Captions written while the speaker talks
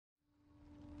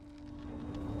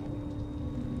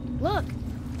Look,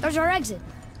 there's our exit.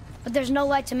 But there's no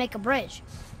light to make a bridge.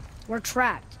 We're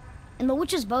trapped, and the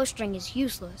witch's bowstring is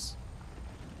useless.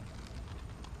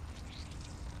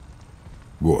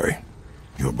 Boy,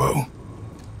 your bow.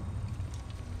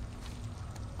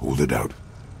 Hold it out.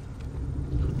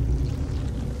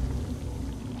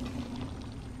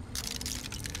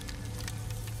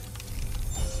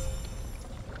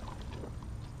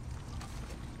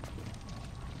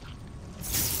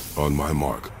 On my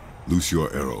mark, loose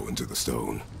your arrow into the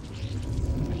stone.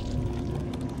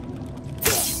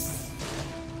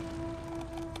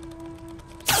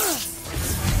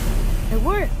 It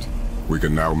worked. We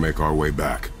can now make our way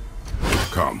back.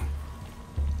 Come.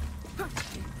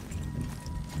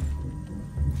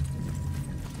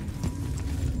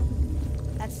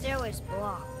 That stairway's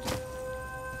blocked.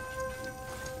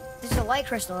 There's a light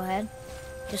crystal ahead,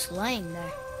 just laying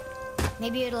there.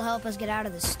 Maybe it'll help us get out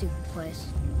of this stupid place.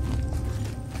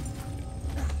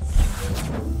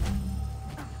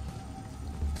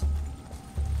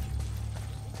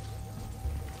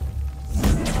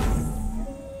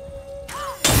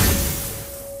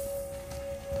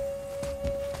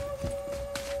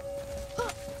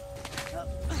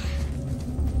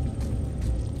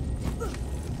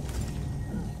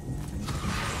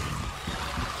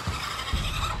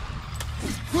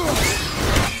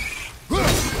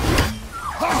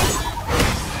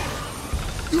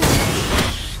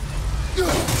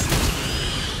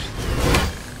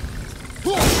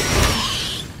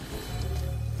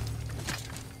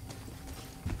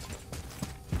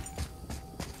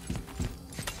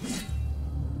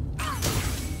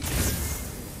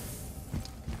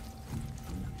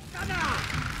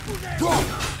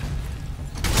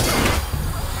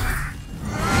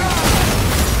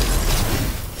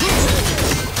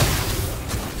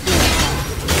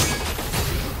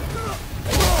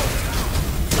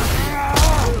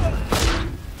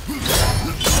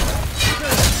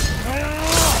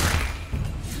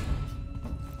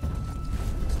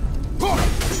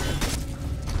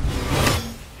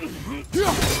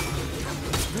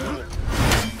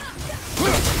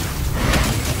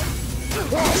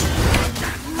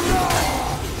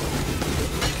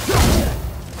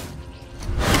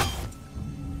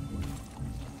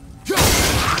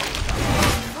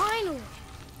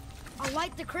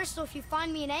 So if you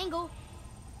find me an angle...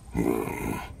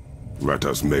 Let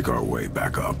us make our way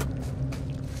back up.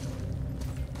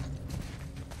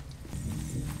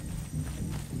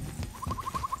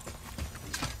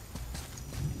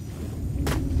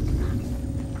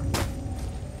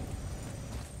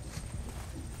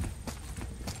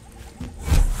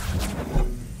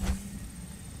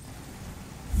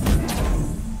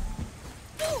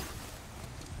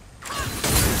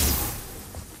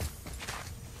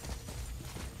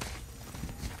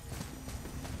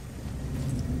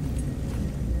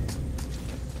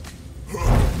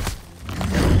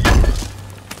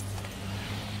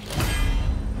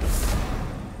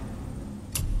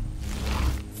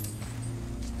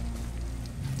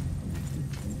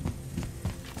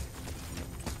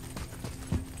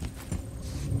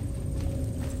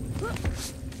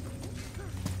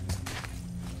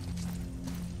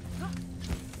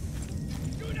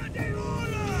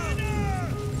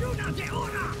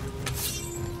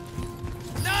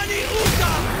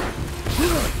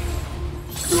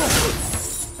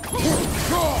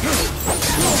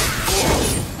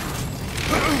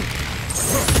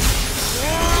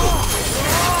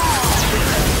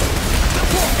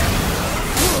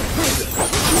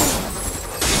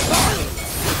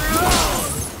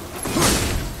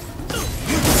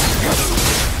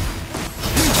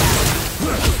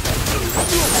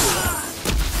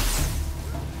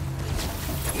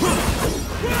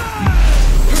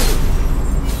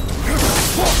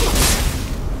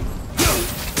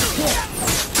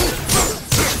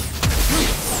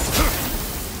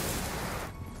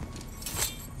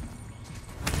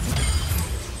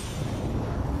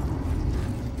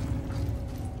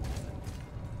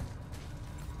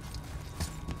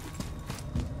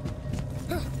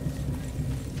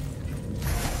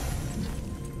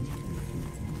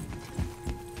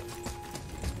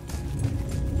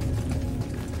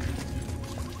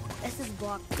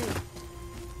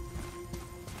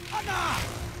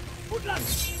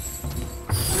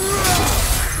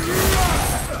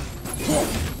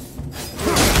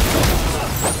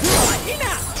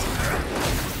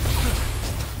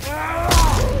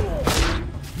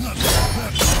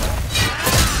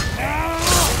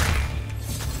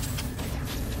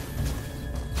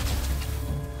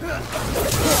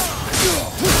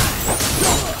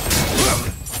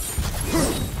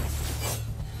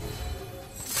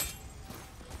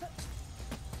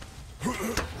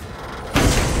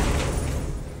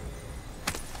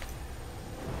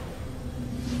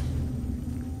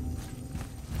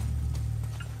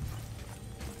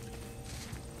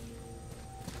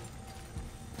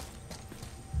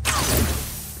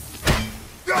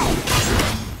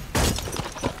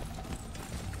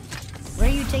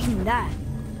 mean that.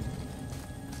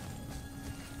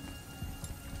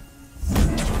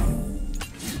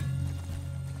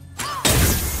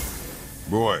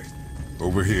 Boy,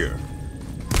 over here.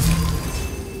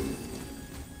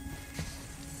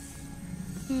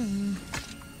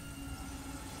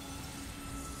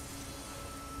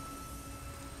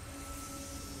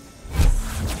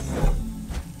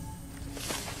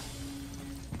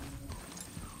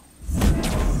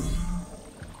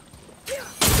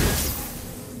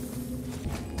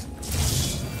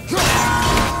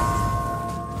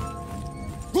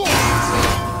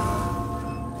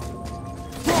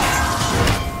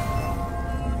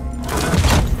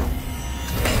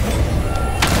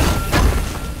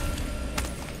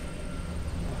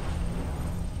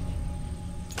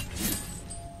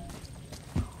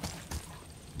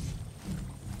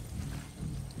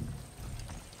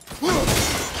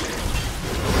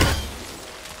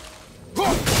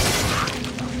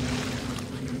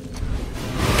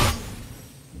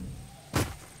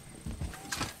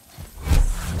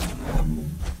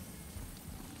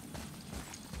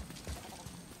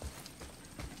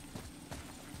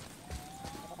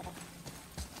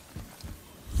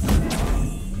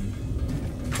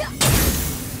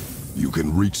 You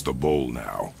can reach the bowl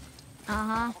now.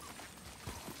 Uh-huh.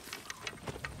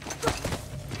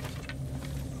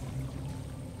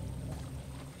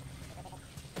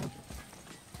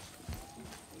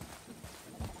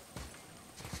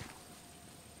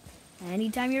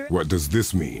 Anytime you're... What does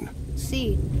this mean?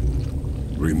 Seed.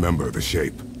 Remember the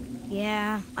shape.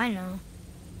 Yeah, I know.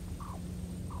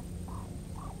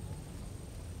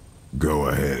 Go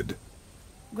ahead.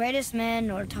 Greatest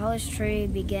man or tallest tree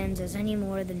begins as any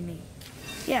more than me.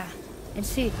 Yeah, it's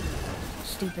seed.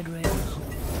 Stupid rails.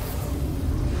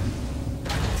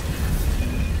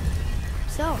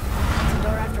 So, it's a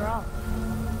door after all.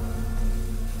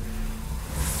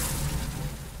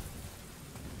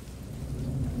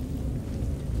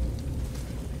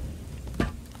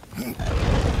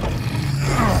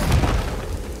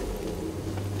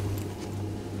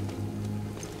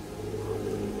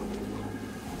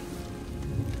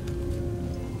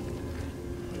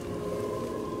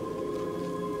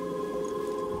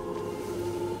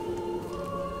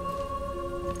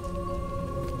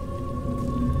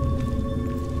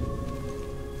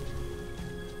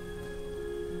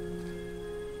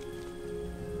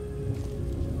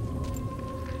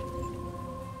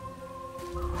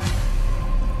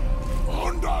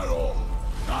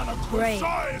 Great.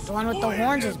 The one with the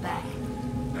horns is back.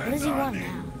 What does he want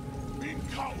now?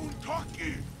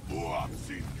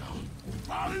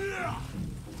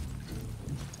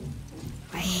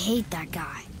 I hate that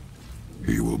guy.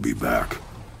 He will be back.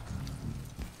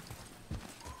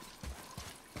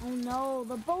 Oh no,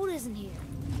 the boat isn't here.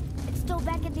 It's still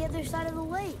back at the other side of the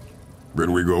lake.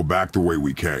 Then we go back the way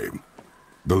we came.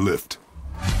 The lift.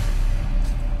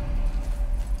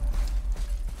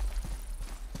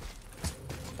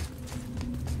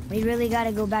 We really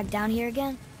gotta go back down here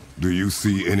again? Do you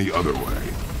see any other way?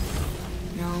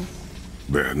 No.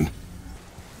 Then...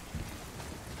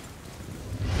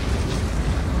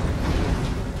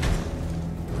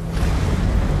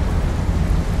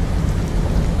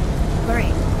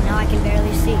 Great. Now I can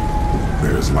barely see.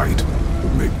 There's light.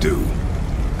 Make do.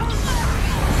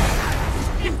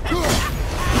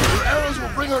 Your arrows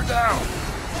will bring her down!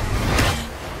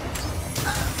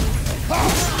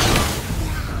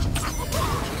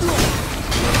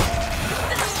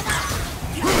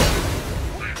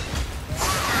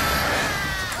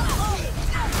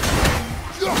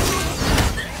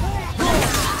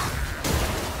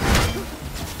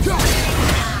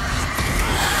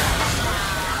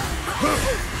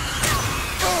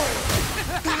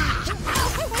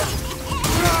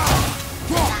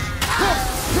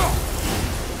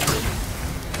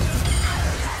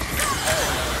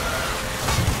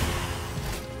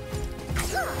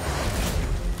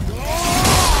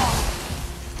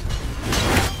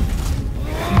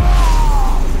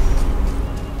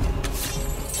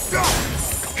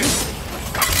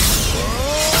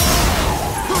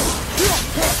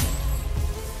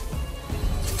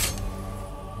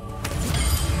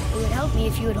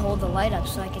 Light up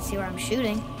so I can see where I'm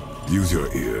shooting. Use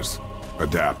your ears.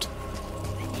 Adapt.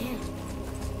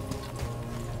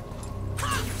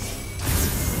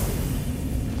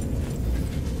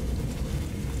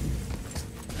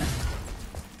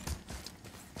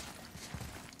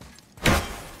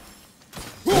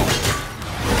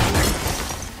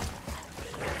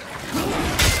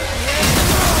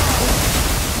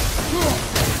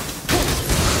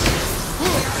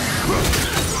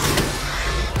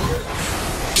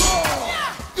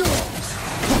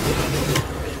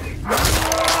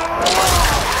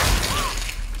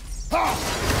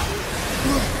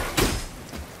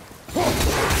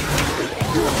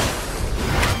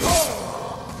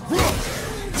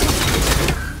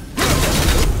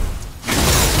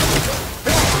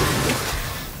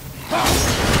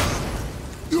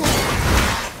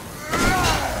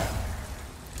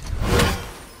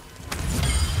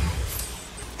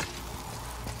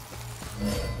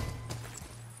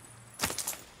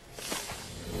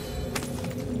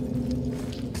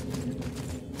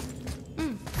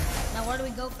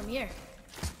 from here?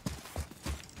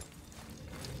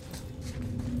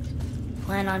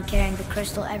 Plan on carrying the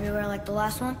crystal everywhere like the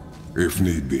last one? If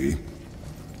need be.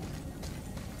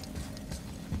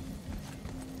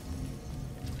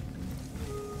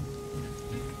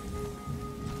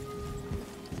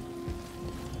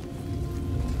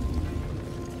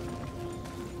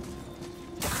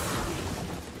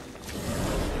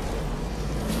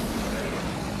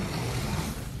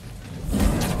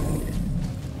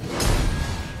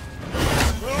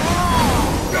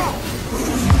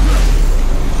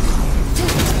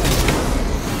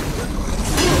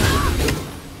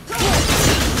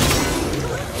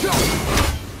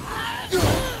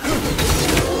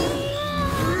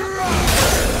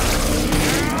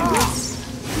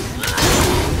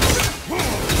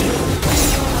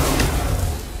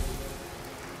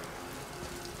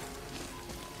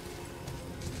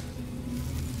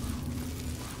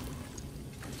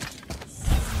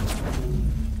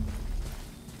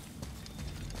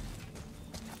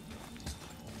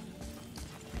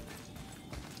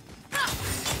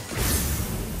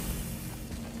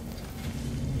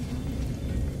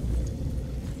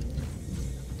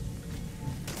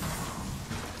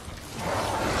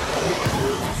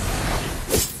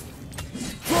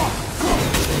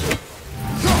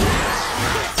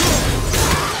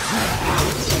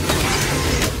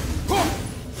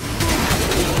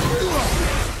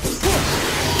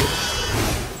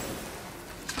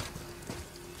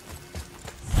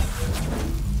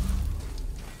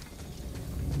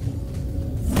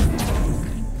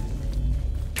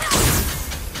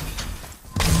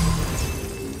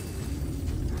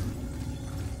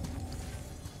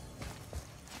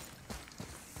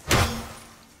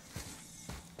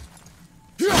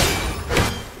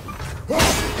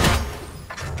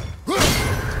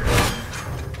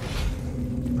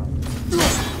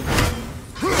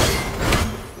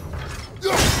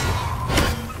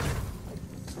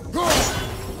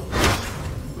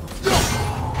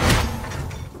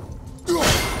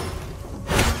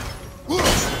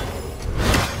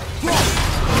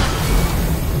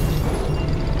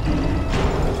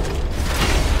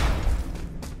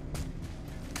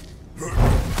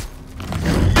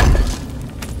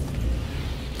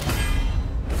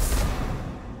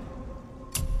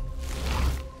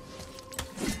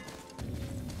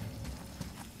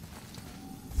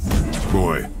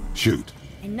 Boy, shoot.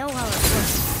 I know how it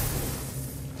works.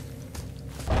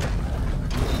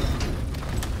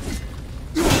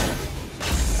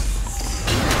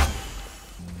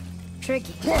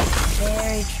 Tricky.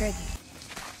 Very tricky.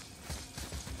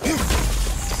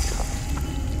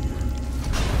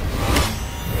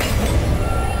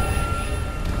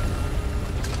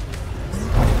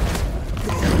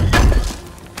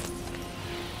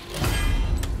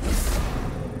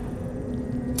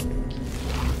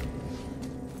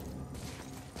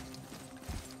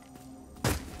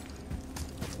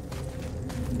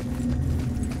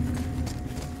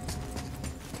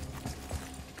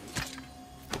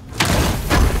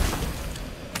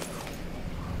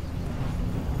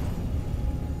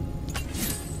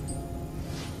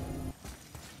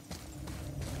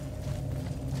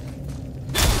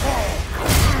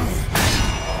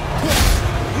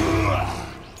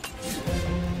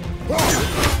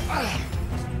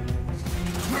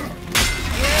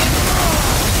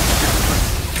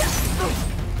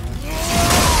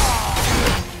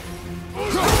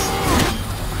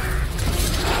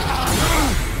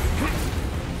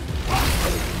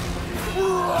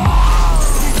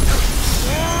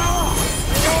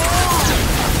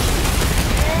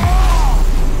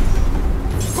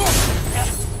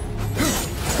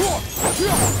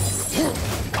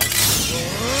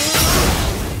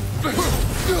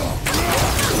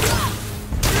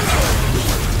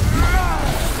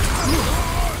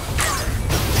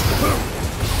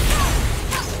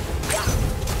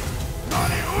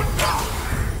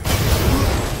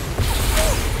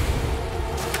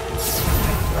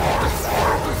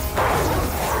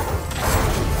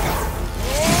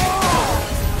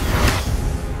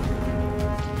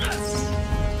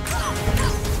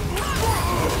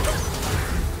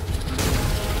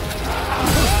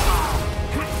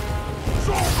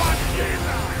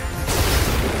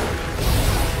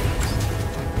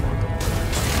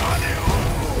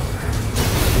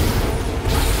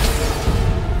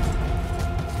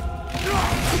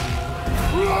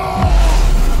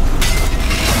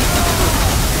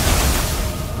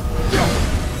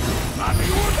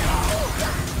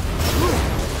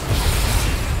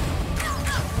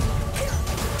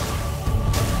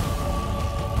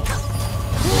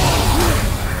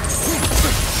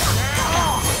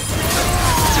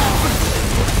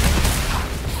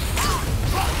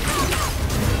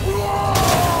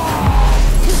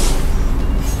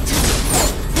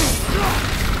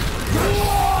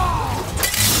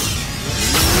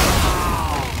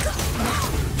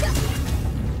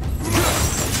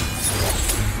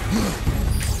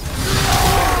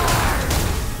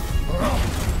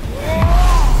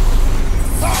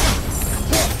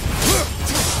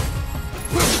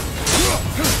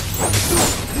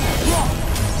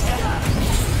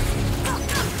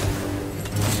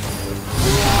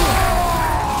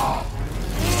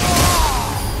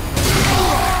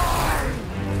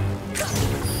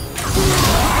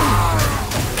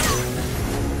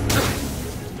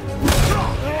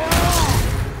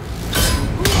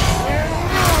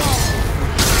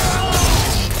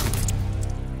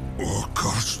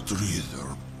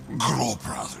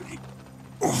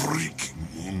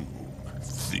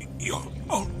 You're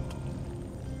old.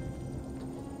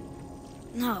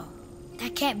 No,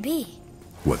 that can't be.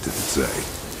 What did it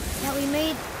say? That we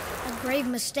made a grave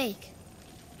mistake.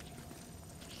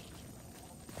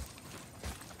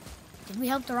 Did we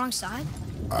help the wrong side?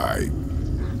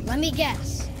 Let me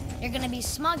guess. You're gonna be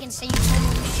smug and say you told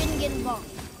me we shouldn't get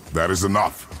involved. That is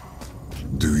enough.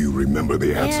 Do you remember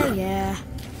the answer? Yeah.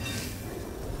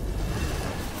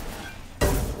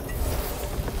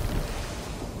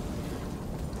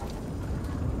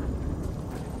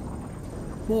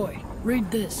 Boy,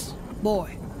 read this.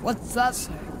 Boy, what's that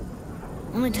say?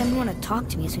 Only time you want to talk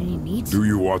to me is when you need Do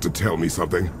you want to tell me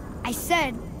something? I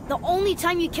said, the only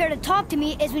time you care to talk to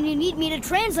me is when you need me to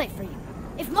translate for you.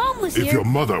 If Mom was here... If your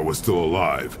mother was still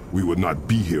alive, we would not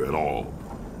be here at all.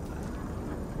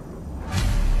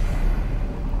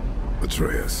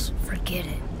 Atreus. Forget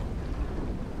it.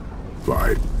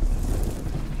 Fine.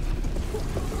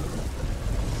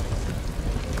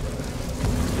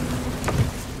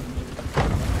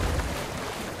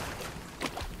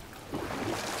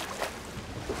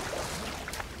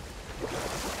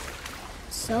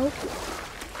 So?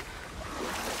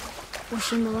 Was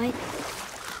she in the light?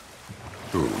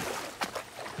 Who?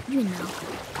 You know.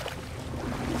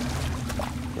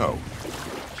 No.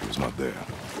 She was not there.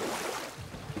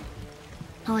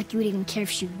 Not like you would even care if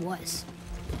she was.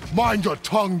 Mind your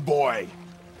tongue, boy!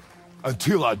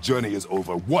 Until our journey is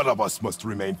over, one of us must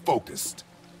remain focused.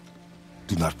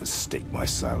 Do not mistake my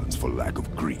silence for lack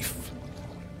of grief.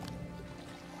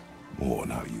 Mourn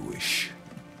how you wish.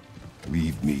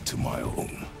 Leave me to my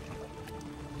own.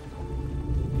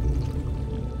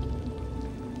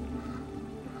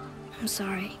 I'm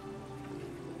sorry.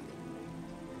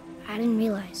 I didn't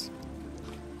realize.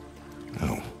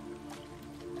 No.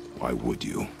 Why would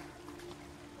you? You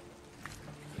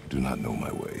do not know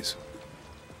my ways.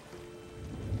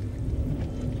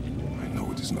 I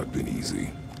know it has not been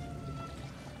easy.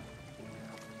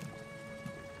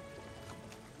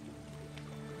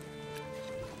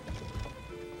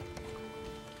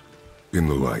 In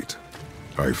the light,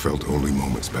 I felt only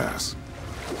moments pass.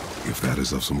 If that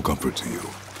is of some comfort to you.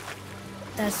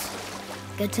 That's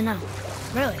good to know.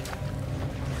 Really.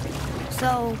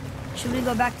 So, should we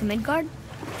go back to Midgard?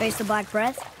 Face the Black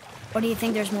Breath? Or do you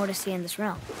think there's more to see in this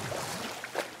realm?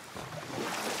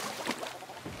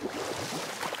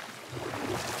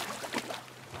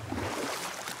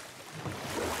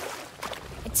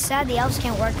 It's sad the elves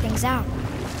can't work things out.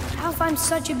 Alfheim's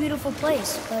such a beautiful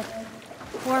place, but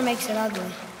war makes it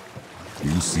ugly.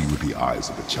 You see with the eyes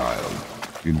of a child.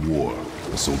 In war,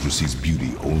 a soldier sees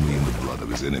beauty only in the blood of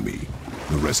his enemy.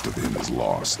 The rest of him is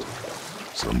lost,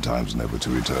 sometimes never to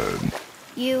return.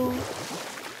 You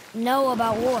know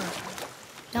about war,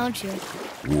 don't you?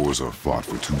 Wars are fought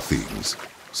for two things,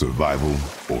 survival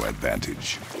or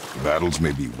advantage. Battles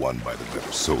may be won by the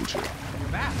better soldier. You're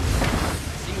back. I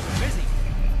see you've been busy.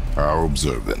 How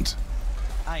observant.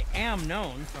 I am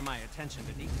known for my attention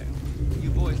to detail.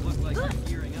 You boys look like you're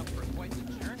gearing up for quite the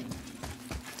journey.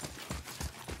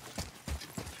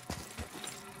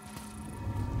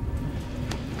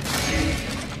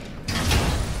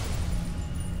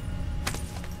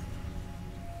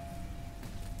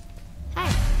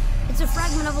 Hey, it's a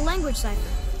fragment of a language cipher.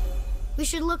 We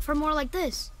should look for more like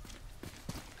this.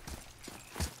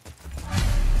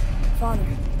 Father,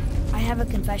 I have a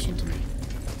confession to make.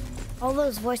 All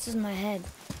those voices in my head,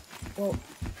 well,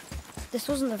 this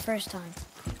wasn't the first time.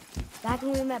 Back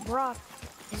when we met Brock,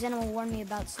 his animal warned me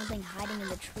about something hiding in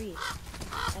the trees.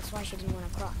 That's why she didn't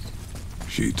want to cross.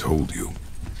 She told you.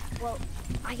 Well,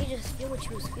 I could just feel what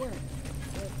she was feeling.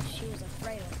 What she was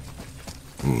afraid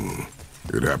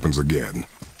of. It happens again.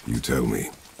 You tell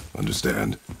me.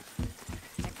 Understand?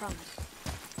 I promise.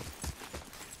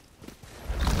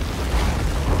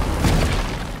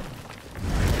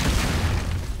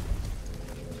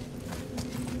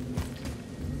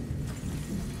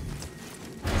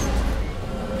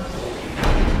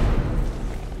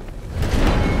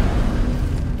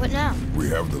 What now? We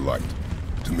have the light.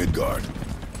 To Midgard.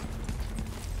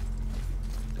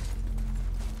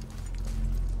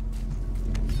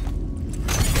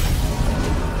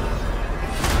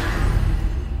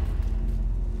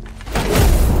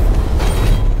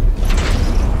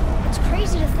 It's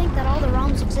crazy to think that all the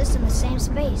realms exist in the same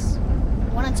space,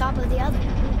 one on top of the other.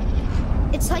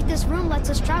 It's like this room lets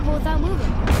us travel without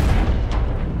moving.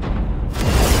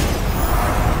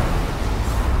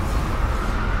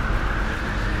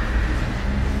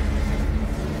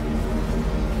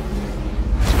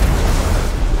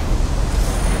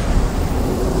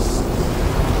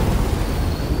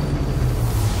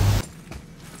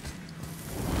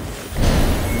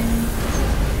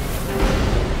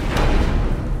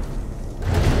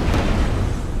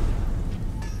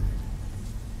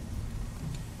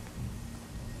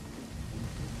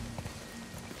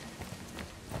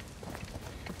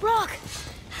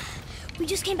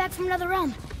 just came back from another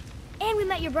realm. And we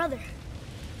met your brother.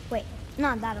 Wait,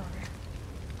 not in that order.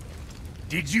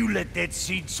 Did you let that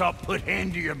seed saw put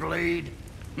hand to your blade?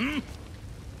 Hmm?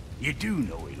 You do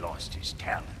know he lost his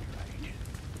talent, right?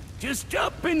 Just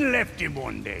up and left him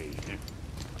one day.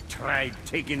 Tried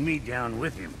taking me down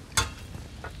with him.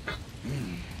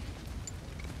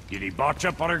 Did he botch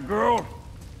up on her girl?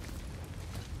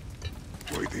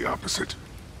 Quite the opposite.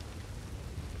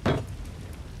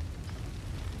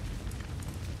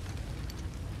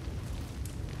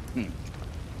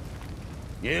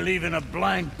 Yeah, even a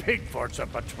blind pig farts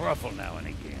up a truffle now and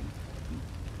again.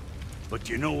 But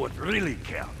you know what really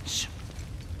counts?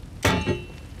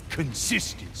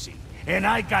 Consistency. And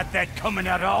I got that coming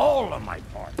out of all of my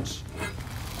parts.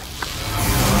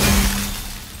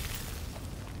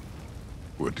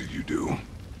 What did you do?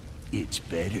 It's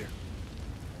better.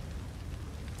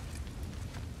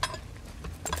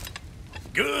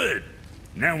 Good!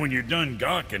 Now when you're done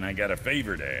gawking, I got a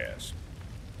favor to ask.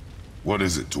 What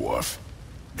is it, dwarf?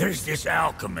 There's this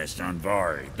alchemist on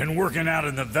Vari, been working out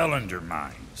in the Velander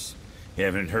mines.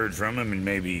 Haven't heard from him in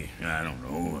maybe, I don't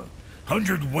know,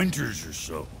 100 winters or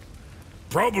so.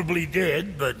 Probably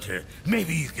dead, but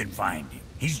maybe you can find him.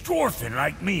 He's dwarfing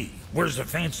like me, wears a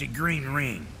fancy green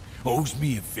ring, owes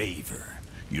me a favor.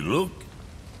 You look?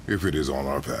 If it is on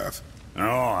our path. Oh,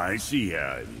 I see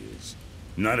how it is.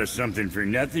 Not a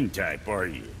something-for-nothing type, are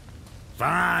you?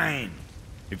 Fine.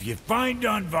 If you find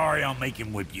Donvari, I'll make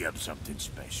him whip you up something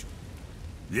special.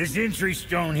 This entry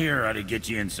stone here ought to get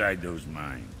you inside those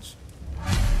mines.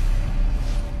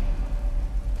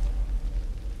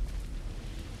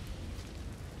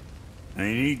 I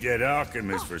need that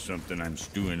alchemist for something I'm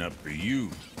stewing up for you.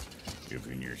 If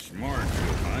you're smart,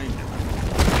 you'll find him.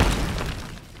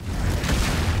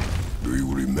 Do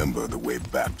you remember the way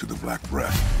back to the Black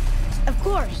Breath? Of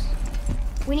course.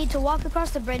 We need to walk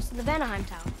across the bridge to the Vanaheim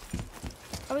Tower.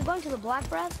 Are we going to the Black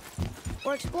Breath?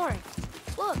 Or exploring?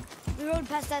 Look, we rode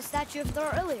past that statue of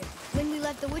Thor earlier, when we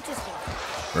left the Witch's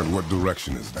Cave. And what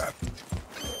direction is that?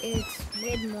 It's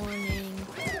mid-morning,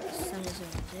 the sun is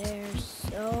over there,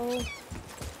 so...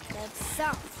 that's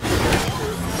south.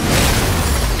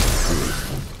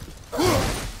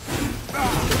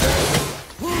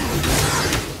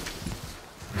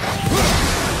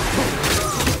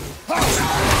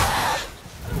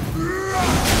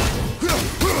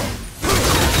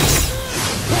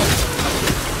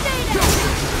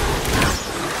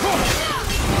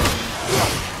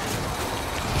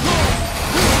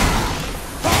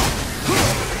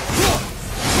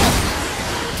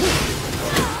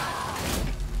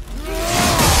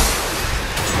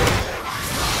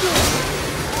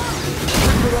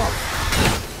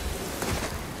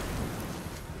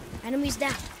 Enemies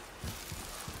down.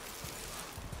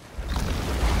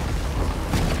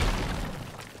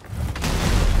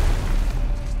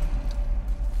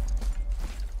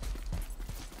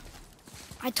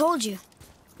 I told you.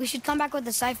 We should come back with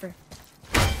the cipher.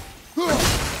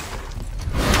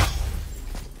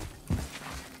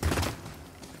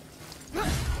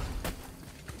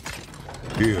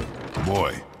 Here,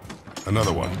 boy.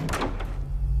 Another one.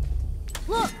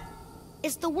 Look!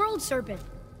 It's the World Serpent.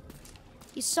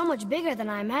 He's so much bigger than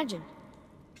I imagined.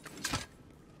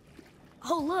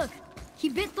 Oh, look! He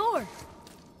bit Thor!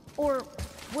 Or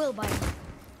will bite him.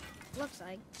 Looks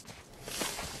like.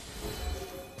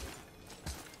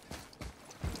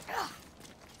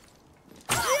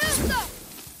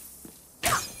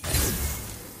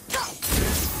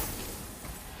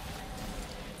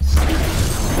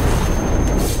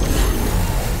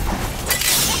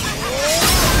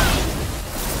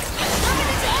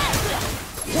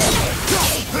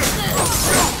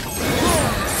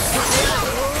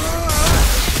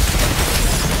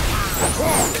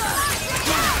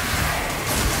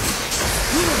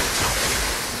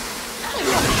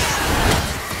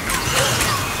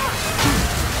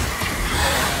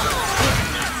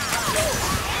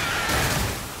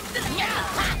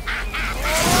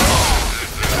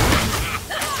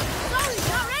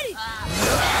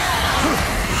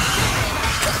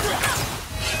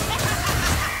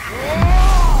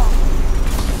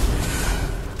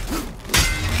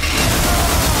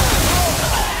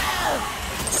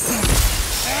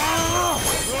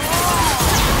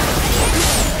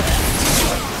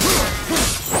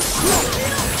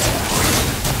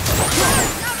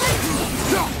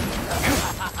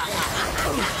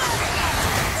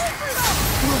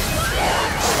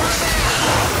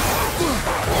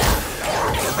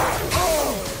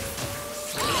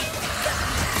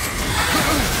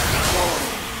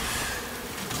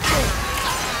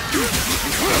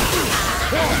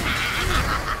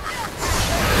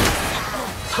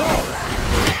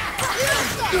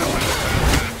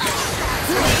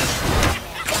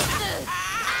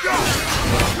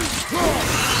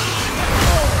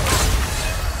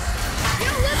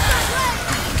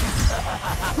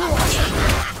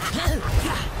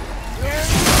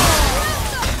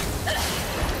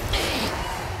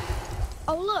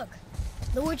 look!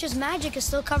 The witch's magic is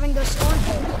still covering those storm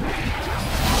holes.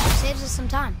 Saves us some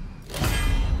time.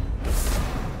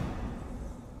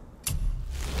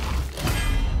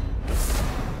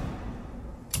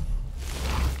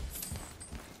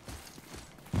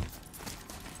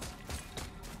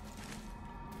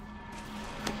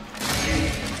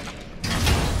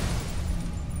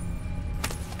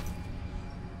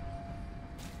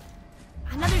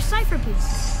 Another cipher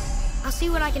piece. I'll see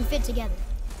what I can fit together.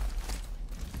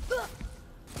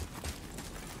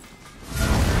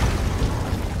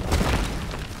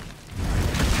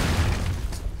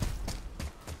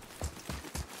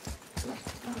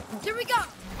 Here we go!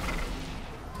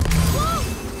 Whoa!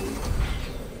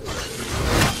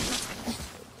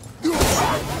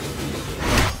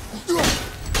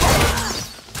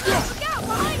 Look out,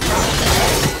 behind you!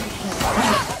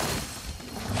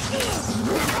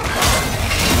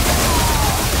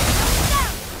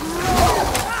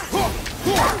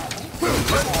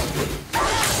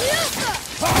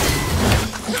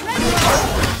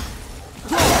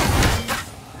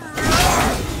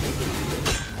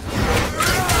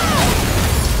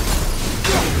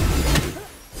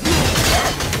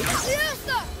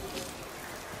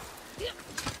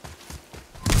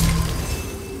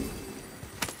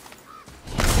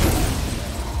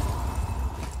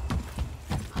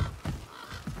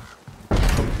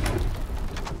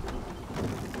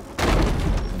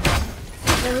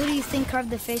 Who do you think carved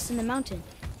the face in the mountain?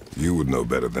 You would know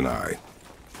better than I.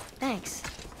 Thanks.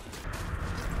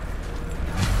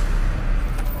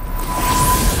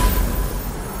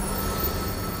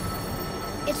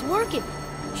 It's working.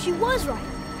 She was right.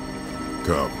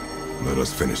 Come, let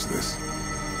us finish this.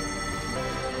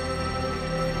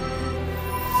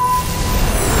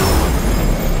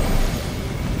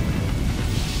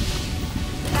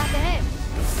 Back ahead.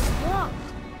 Whoa.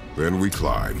 Then we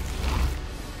climb.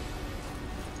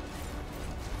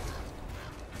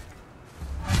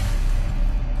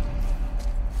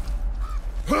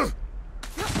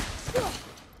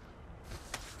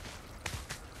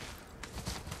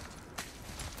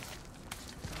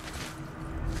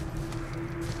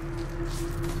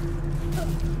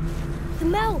 The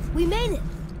mouth. We made it.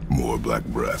 More black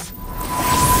breath.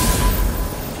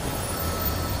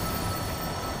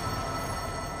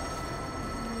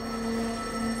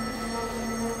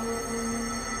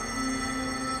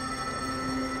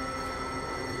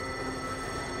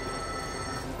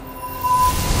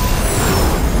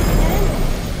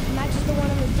 Matches the one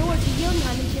on the door to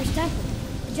Yildirim's temple.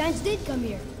 The giants did come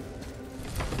here.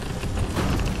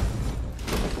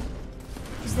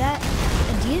 Is that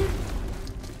a deer?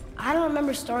 I don't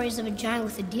remember stories of a giant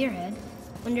with a deer head.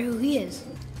 Wonder who he is.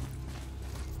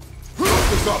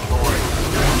 What's up, boy?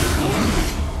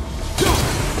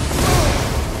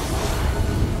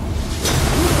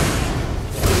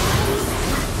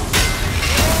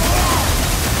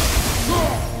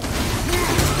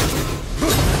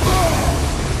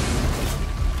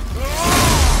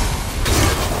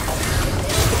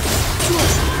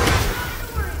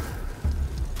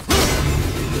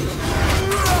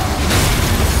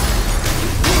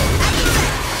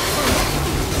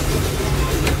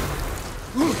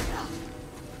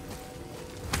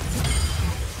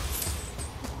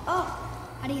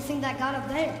 Got up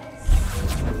there.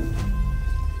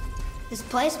 This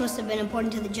place must have been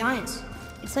important to the giants.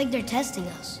 It's like they're testing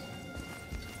us.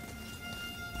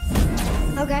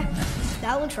 Okay,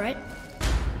 that looks right.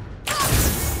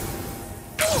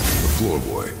 The floor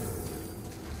boy.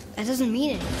 That doesn't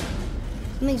mean anything.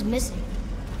 Something's missing.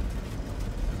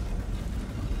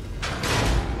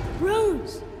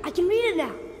 Runes! I can read it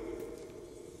now.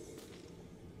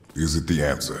 Is it the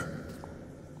answer?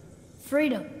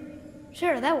 Freedom.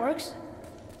 Sure, that works.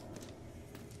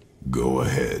 Go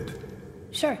ahead.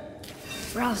 Sure.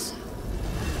 Rouse.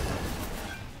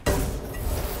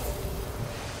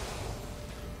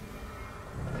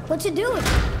 What's it doing?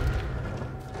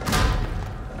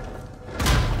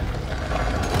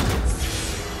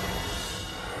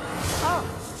 Oh,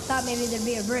 thought maybe there'd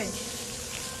be a bridge.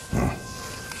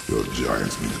 Your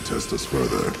giants need to test us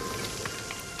further.